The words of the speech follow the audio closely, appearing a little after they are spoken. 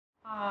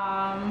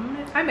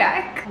I'm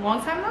back.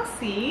 Long time no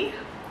see.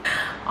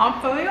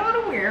 I'm feeling a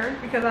little weird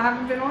because I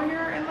haven't been on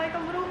here in like a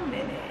little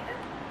minute,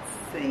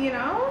 so, you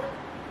know.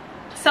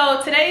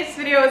 So today's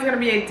video is gonna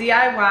be a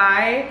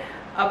DIY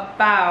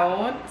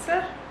about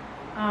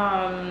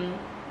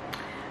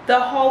the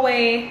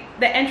hallway,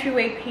 the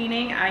entryway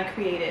painting I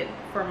created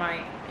for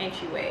my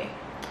entryway.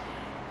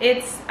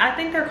 I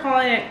think they're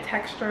calling it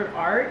textured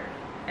art,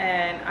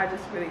 and I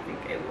just really think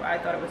I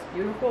thought it was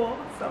beautiful,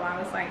 so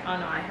I was like, oh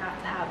no, I have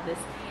to have this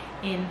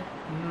in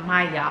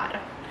my yard.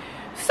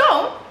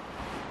 So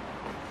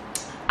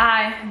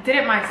I did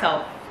it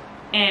myself,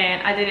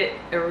 and I did it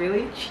the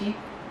really cheap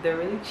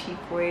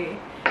way,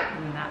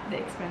 not the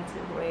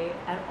expensive way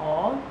at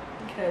all,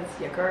 because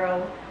your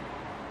girl,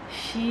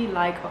 she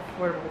like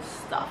affordable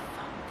stuff.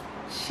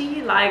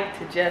 She like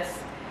to just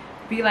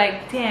be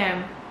like,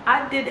 damn,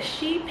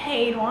 she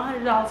paid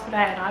 $100 for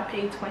that and I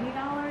paid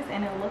 $20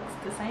 and it looks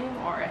the same,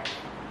 or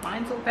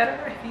mine's look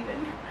better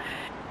even.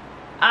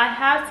 I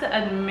have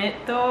to admit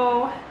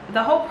though,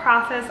 the whole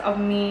process of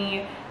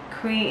me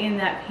creating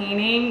that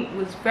painting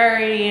was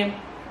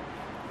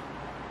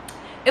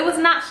it was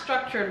not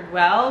structured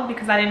well,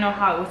 because I didn't know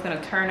how it was going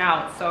to turn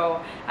out.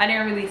 So I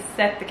didn't really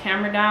set the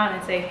camera down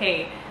and say,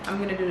 hey, I'm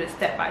going to do this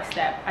step by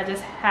step. I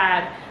just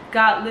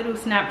got little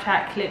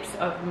Snapchat clips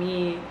of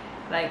me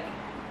like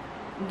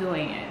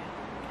doing it.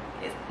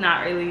 It's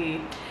not really,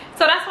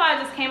 so that's why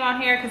I just came on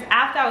here, because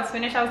after I was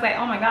finished I was like,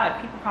 oh my god,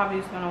 people probably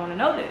just gonna want to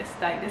know this.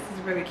 Like, this is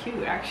really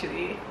cute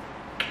actually.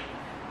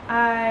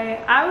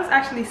 I was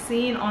actually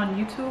seeing on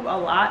YouTube a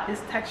lot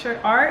this textured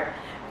art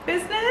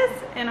business,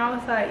 and I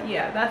was like,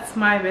 yeah, that's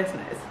my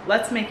business.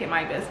 Let's make it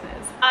my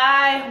business.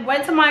 I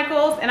went to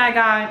Michael's and I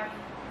got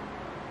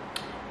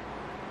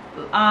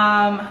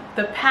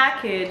the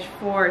package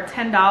for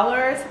 $10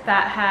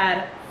 that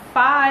had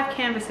 5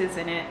 canvases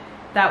in it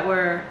that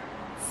were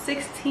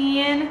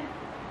 16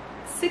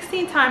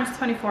 times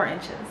 24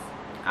 inches.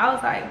 I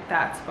was like,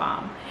 that's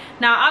bomb.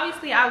 Now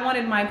obviously I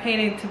wanted my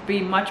painting to be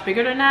much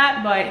bigger than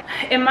that, but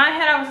in my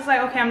head I was just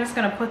like, okay, I'm just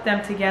gonna put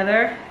them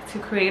together to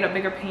create a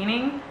bigger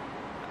painting,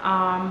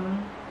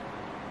 and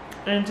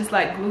just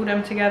like glue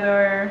them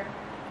together.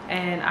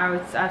 And I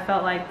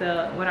felt like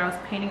when I was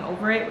painting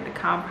over it with the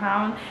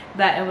compound,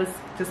 that it was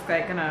just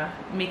like gonna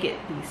make it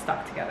be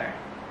stuck together.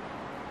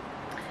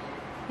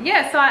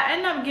 Yeah, so I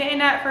ended up getting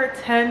that for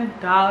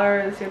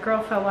 $10. Your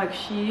girl felt like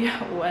she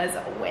was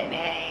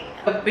winning.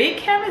 The big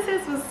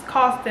canvases was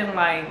costing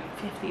like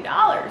 $50,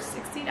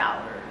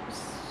 $60,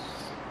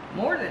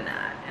 more than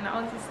that. And I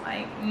was just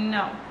like,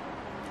 no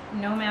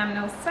ma'am,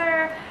 no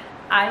sir.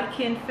 I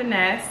can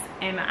finesse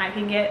and I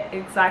can get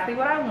exactly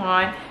what I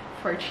want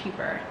for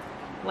cheaper,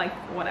 like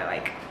what I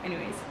like.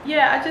 Anyways,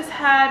 yeah, I just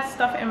had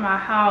stuff in my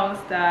house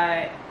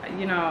that,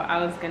 you know,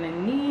 I was gonna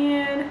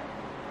need.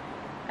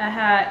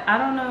 I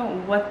don't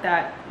know what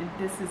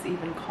this is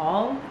even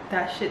called,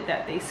 that shit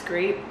that they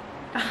scrape.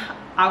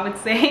 I would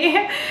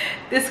say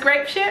the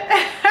scrape shit.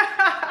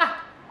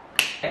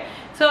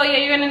 So yeah,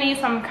 you're gonna need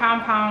some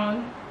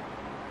compound,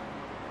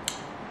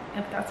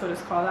 if that's what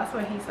it's called. That's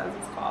what he says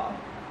it's called.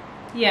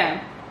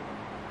 Yeah,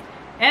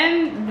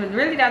 and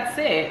really that's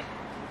it.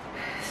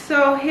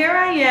 So here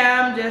I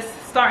am, just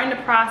starting the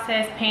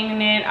process,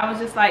 painting it. I was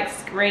just like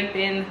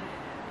scraping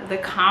the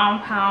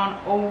compound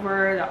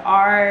over the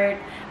art.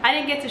 I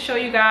didn't get to show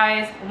you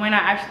guys when I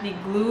actually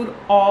glued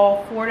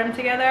all 4 of them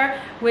together,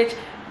 which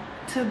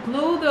to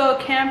glue the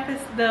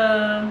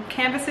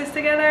canvases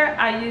together,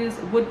 I use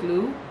wood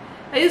glue.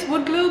 I use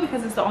wood glue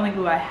because it's the only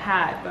glue I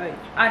had, but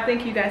I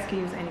think you guys can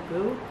use any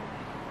glue.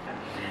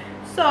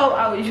 So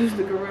I would use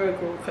the Gorilla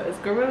Glue, because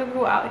Gorilla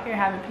Glue out here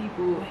having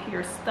people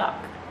here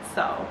stuck.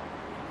 So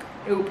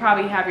it would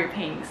probably have your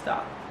painting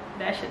stuck.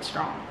 That shit's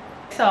strong.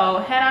 So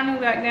had I knew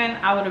back then,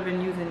 I would have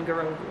been using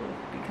Gorilla Glue,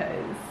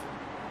 because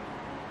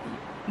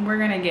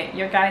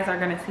you guys are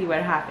gonna see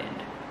what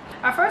happened.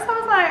 At first I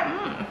was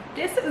like,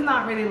 this is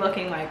not really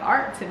looking like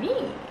art to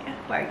me.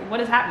 Like, what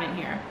is happening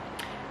here?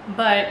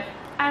 But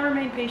I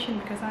remained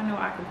patient because I know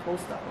I can pull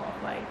stuff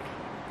off. Like,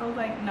 I was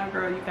like, no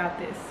girl, you got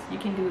this. You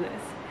can do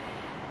this.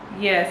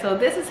 Yeah, so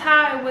this is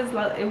how it was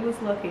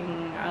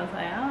looking. I was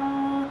like,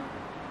 oh,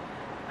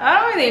 I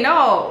don't really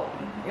know.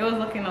 It was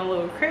looking a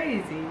little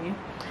crazy.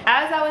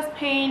 As I was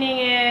painting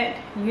it,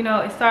 you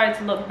know, it started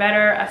to look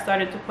better. I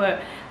started to put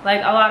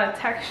like a lot of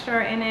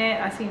texture in it.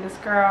 I seen this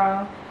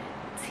girl,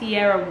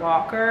 Tiara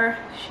Walker,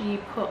 she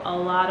put a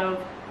lot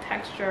of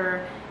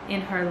texture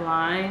in her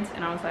lines,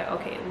 and I was like,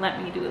 okay,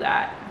 let me do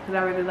that, because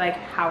I really like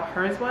how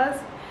hers was.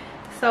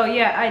 So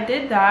yeah, I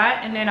did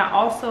that, and then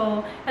I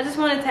just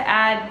wanted to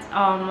add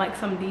like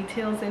some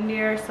details in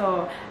there.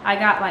 So I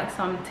got like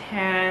some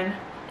tan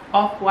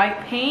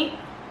off-white paint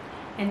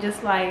and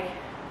just like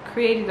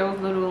created those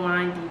little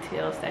line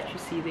details that you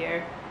see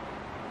there.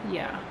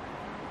 Yeah,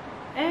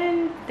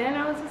 and then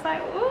I was just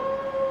like, ooh.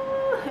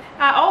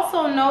 I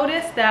also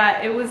noticed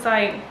that it was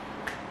like,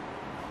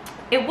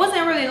 it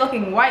wasn't really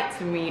looking white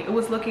to me. It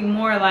was looking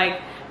more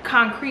like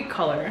concrete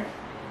color.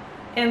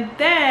 And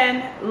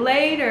then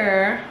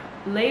later,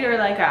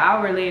 like an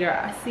hour later,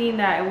 I seen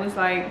that it was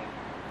like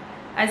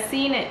I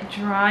seen it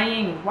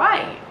drying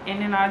white,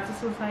 and then I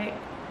just was like,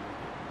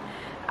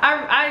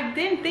 I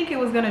didn't think it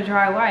was gonna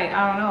dry white.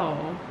 I don't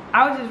know.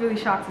 I was just really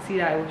shocked to see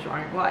that it was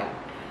drying white.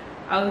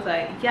 I was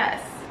like,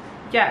 yes,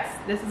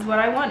 this is what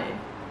I wanted.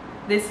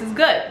 This is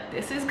good.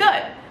 This is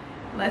good.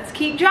 Let's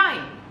keep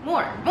drying.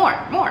 More.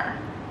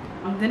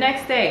 The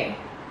next day,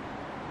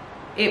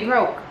 it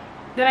broke.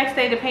 The next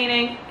day, the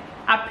painting,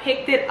 I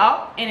picked it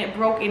up and it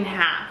broke in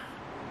half.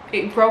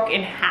 It broke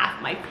in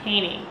half, my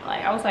painting.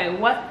 Like, I was like,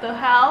 what the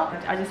hell?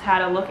 I just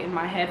had a look in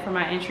my head for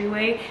my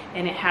entryway,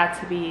 and it had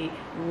to be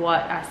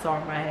what I saw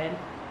in my head.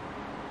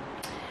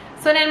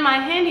 So then my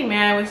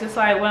handyman was just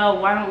like,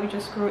 well, why don't we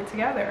just screw it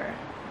together?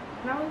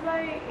 And I was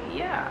like,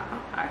 yeah,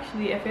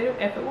 actually, if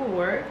it will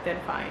work, then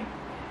fine.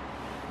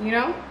 You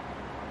know?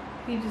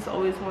 He just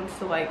always wants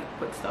to like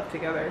put stuff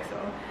together. So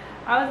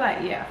I was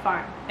like, yeah,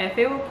 fine. If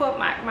it will put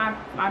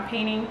my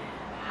painting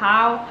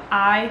how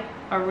I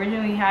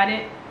originally had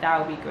it, that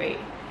would be great.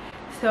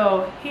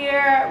 So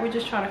here we're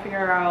just trying to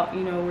figure out,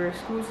 you know, where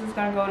screws is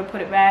gonna go to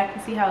put it back.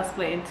 You see how it's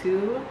split in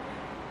two?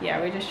 Yeah,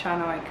 we're just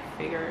trying to like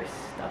figure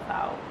stuff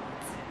out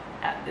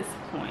at this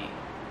point.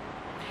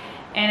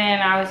 And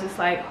then I was just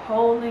like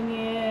holding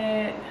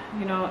it,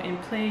 you know, in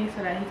place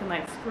so that he can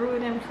like screw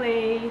it in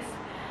place.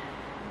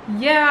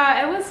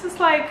 Yeah, it was just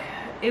like,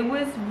 it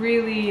was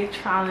really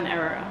trial and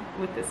error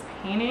with this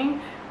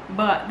painting,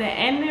 but the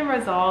ending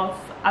results,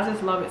 I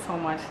just love it so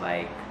much.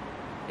 Like,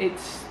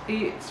 it's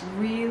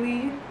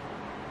really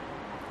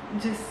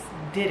just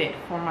did it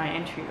for my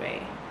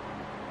entryway.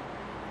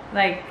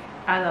 Like,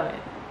 I love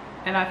it,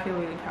 and I feel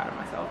really proud of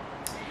myself.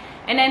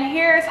 And then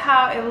here's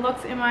how it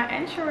looks in my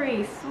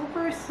entryway.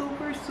 Super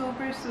duper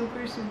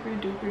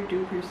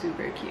duper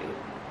super cute.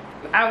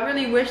 I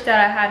really wish that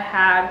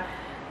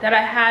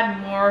I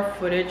had more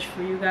footage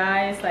for you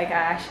guys. Like, I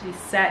actually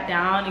sat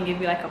down and give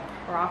you like a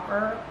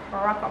proper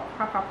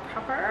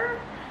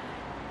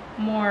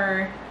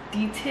more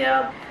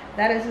detail.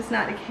 That is just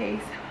not the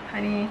case,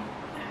 honey.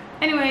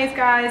 Anyways,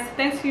 guys,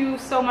 thanks you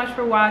so much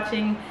for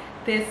watching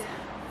this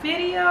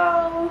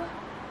video.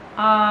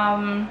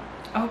 I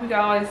hope you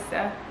guys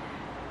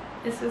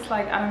it's just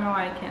like, I don't know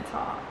why I can't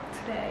talk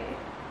today.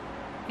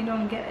 You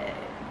don't get it.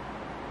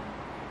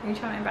 Are you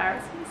trying to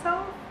embarrass me,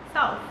 self?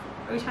 Are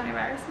you trying to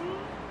embarrass me?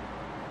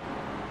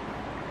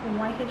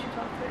 Why can't you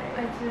talk today?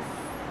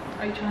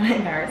 Are you trying to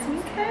embarrass me,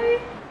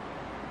 okay?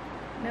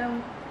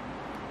 No,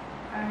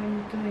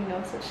 I'm doing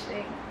no such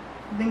thing.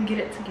 Then get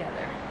it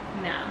together.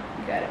 Now,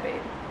 you got it,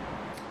 babe.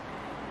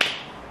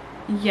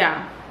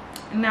 Yeah,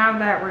 now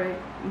that we're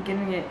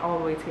getting it all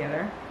the way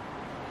together.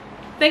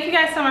 Thank you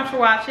guys so much for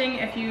watching.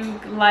 If you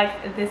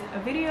liked this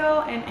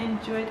video and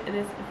enjoyed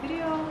this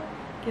video,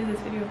 give this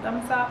video a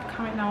thumbs up,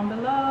 comment down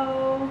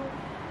below.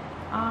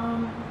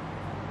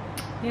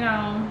 You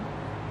know,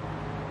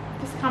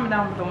 just comment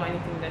down below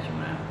anything that you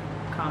want to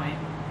comment.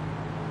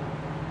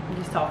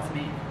 Just talk to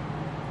me.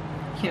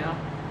 You know,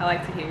 I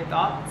like to hear your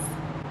thoughts.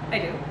 I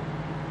do.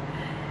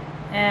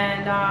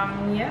 And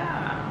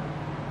yeah,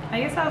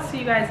 I guess I'll see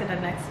you guys in the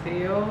next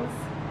videos.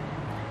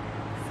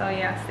 So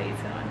yeah, stay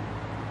tuned.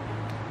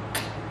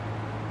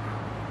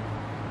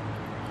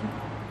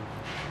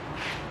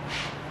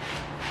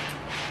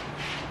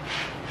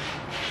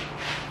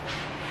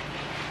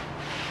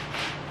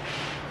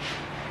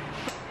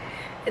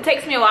 It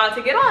takes me a while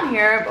to get on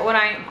here, but when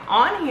I'm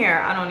on here,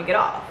 I don't want to get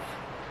off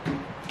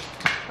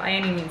by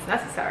any means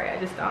necessary. I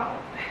just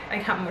don't.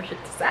 I got more shit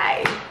to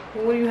say.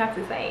 What do you have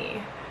to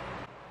say?